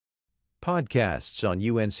Podcasts on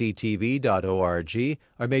UNC-TV.org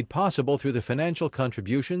are made possible through the financial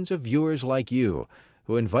contributions of viewers like you,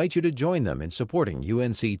 who invite you to join them in supporting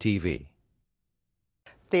UNC-TV.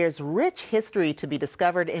 There's rich history to be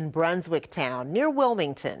discovered in Brunswick town, near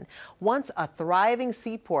Wilmington. Once a thriving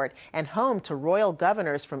seaport and home to royal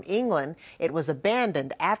governors from England, it was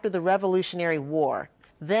abandoned after the Revolutionary War.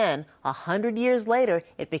 Then, 100 years later,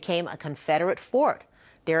 it became a Confederate fort.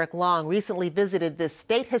 Derek Long recently visited this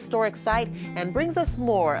state historic site and brings us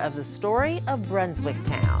more of the story of Brunswick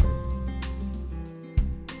town.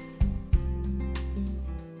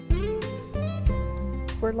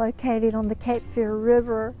 We're located on the Cape Fear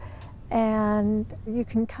River, and you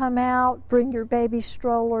can come out, bring your baby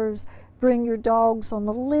strollers, bring your dogs on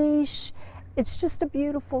a leash. It's just a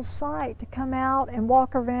beautiful sight to come out and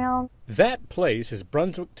walk around. That place is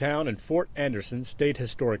Brunswick Town and Fort Anderson State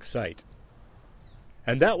Historic Site.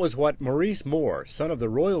 And that was what Maurice Moore, son of the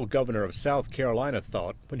Royal Governor of South Carolina,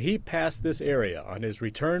 thought when he passed this area on his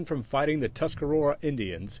return from fighting the Tuscarora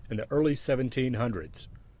Indians in the early 1700s.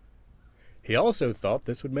 He also thought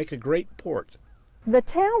this would make a great port. The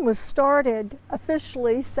town was started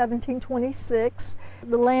officially 1726.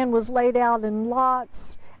 The land was laid out in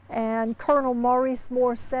lots, and Colonel Maurice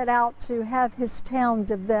Moore set out to have his town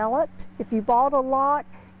developed. If you bought a lot,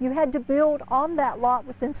 you had to build on that lot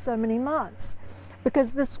within so many months,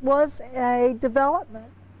 because this was a development.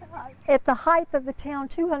 At the height of the town,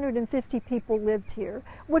 250 people lived here,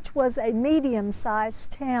 which was a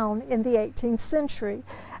medium-sized town in the 18th century.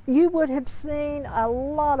 You would have seen a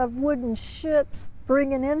lot of wooden ships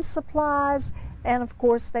bringing in supplies, and of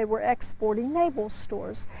course they were exporting naval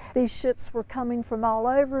stores. These ships were coming from all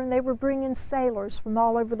over, and they were bringing sailors from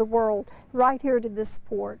all over the world right here to this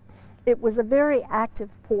port. It was a very active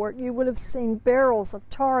port. You would have seen barrels of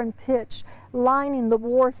tar and pitch lining the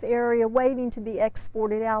wharf area waiting to be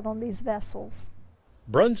exported out on these vessels.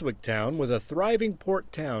 Brunswick Town was a thriving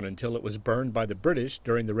port town until it was burned by the British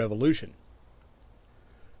during the Revolution.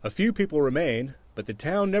 A few people remain, but the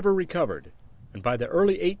town never recovered, and by the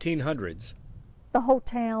early 1800s, the whole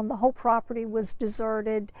town, the whole property was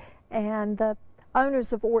deserted, and the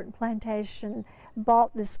owners of Orton Plantation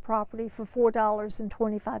bought this property for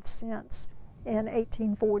 $4.25 in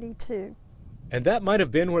 1842. And that might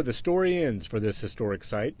have been where the story ends for this historic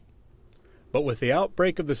site. But with the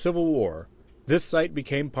outbreak of the Civil War, this site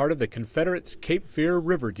became part of the Confederates' Cape Fear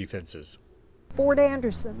River defenses. Fort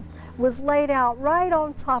Anderson was laid out right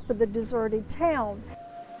on top of the deserted town.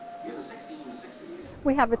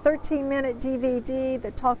 We have a 13-minute DVD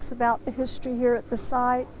that talks about the history here at the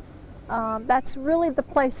site. That's really the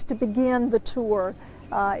place to begin the tour,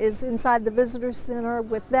 is inside the visitor center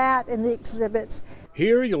with that and the exhibits.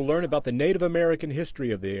 Here you'll learn about the Native American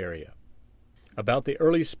history of the area, about the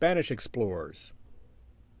early Spanish explorers.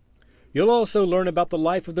 You'll also learn about the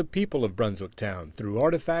life of the people of Brunswick Town through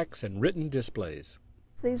artifacts and written displays.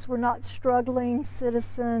 These were not struggling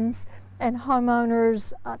citizens and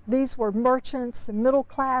homeowners. These were merchants and middle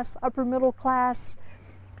class, upper middle class,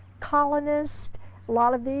 colonists. A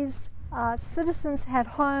lot of these citizens had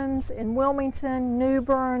homes in Wilmington, New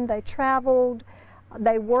Bern. They traveled.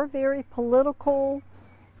 They were very political.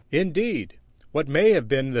 Indeed. What may have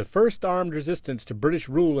been the first armed resistance to British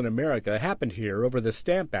rule in America happened here over the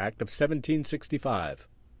Stamp Act of 1765.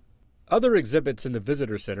 Other exhibits in the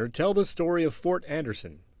Visitor Center tell the story of Fort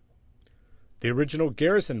Anderson. The original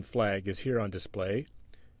garrison flag is here on display,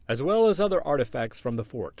 as well as other artifacts from the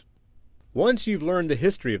fort. Once you've learned the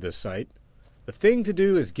history of this site, the thing to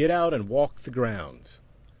do is get out and walk the grounds.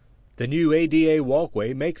 The new ADA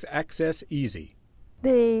walkway makes access easy.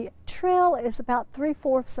 The trail is about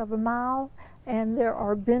 3/4 of a mile, and there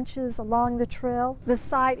are benches along the trail. The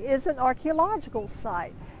site is an archaeological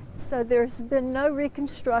site, so there's been no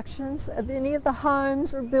reconstructions of any of the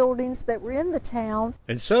homes or buildings that were in the town.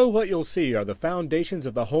 And so what you'll see are the foundations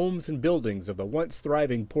of the homes and buildings of the once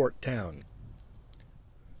thriving port town.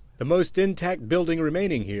 The most intact building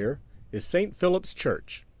remaining here is St. Philip's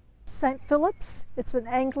Church. St. Philip's, it's an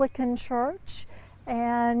Anglican church,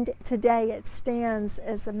 and today it stands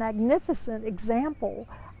as a magnificent example,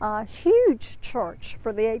 a huge church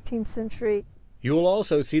for the 18th century. You will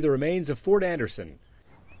also see the remains of Fort Anderson.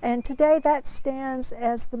 And today that stands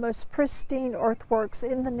as the most pristine earthworks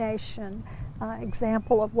in the nation,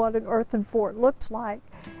 example of what an earthen fort looked like.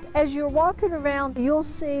 As you're walking around, you'll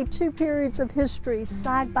see two periods of history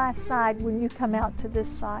side by side when you come out to this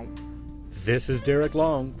site. This is Derek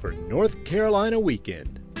Long for North Carolina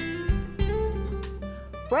Weekend.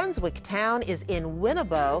 Brunswick Town is in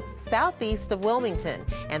Winnebago, southeast of Wilmington,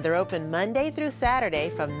 and they're open Monday through Saturday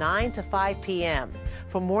from 9 to 5 p.m.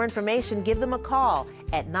 For more information, give them a call,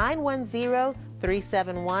 at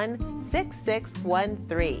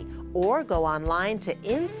 910-371-6613 or go online to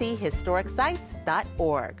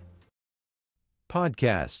nchhistoricsites.org.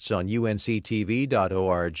 Podcasts on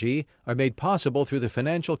UNC-TV.org are made possible through the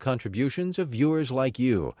financial contributions of viewers like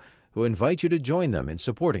you, who invite you to join them in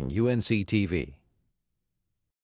supporting UNC-TV.